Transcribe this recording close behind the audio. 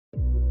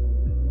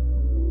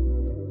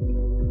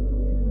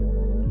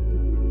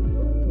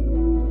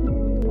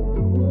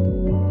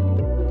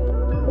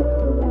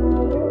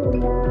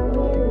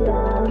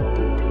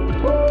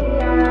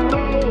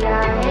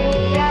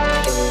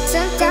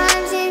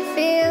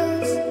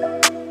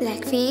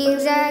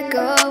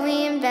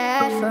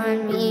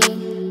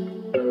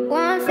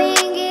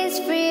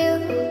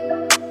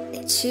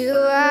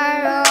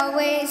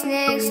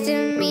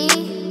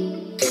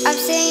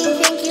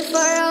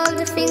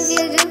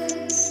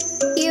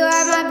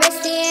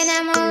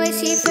I'm always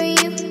here for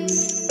you,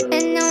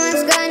 and no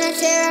one's gonna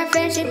tear our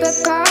friendship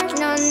apart.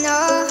 No, no,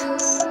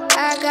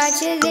 I got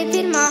you deep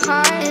in my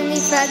heart, and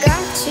if I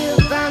got you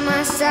by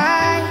my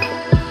side,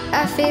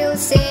 I feel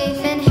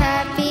safe and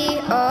happy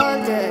all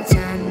the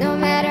time. No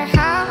matter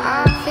how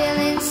I feel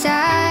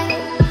inside,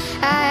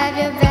 I have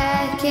your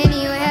back and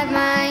you have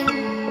mine.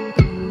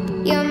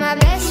 You're my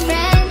best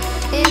friend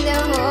in the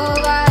whole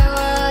wide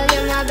world.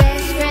 You're my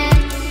best friend,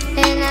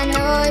 and I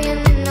know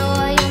you're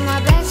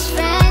my best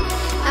friend.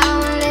 I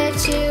won't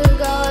let you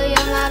go.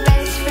 You're my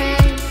best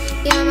friend.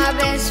 You're my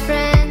best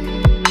friend.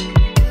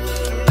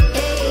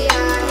 Hey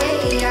ya,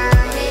 hey ya,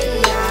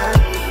 hey ya.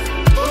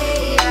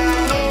 Hey ya,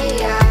 hey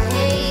ya,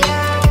 hey ya.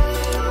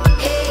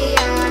 Hey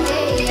ya,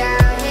 hey ya,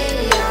 hey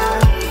ya.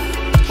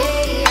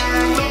 Hey ya,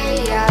 hey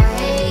ya,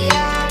 hey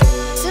ya.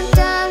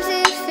 Sometimes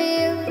it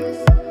feels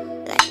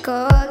like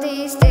all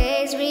these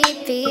days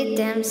repeat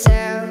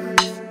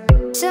themselves.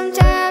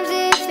 Sometimes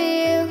it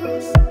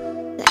feels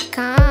like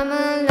I'm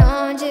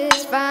alone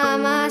just by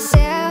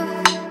myself.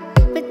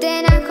 But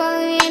then I call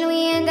you and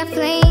we end up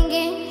playing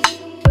games.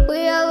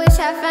 We always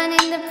have fun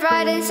in the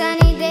bright and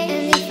sunny days.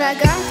 And if I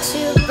got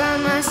you by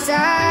my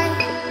side,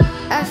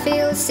 I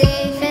feel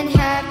safe and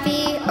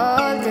happy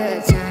all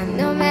the time.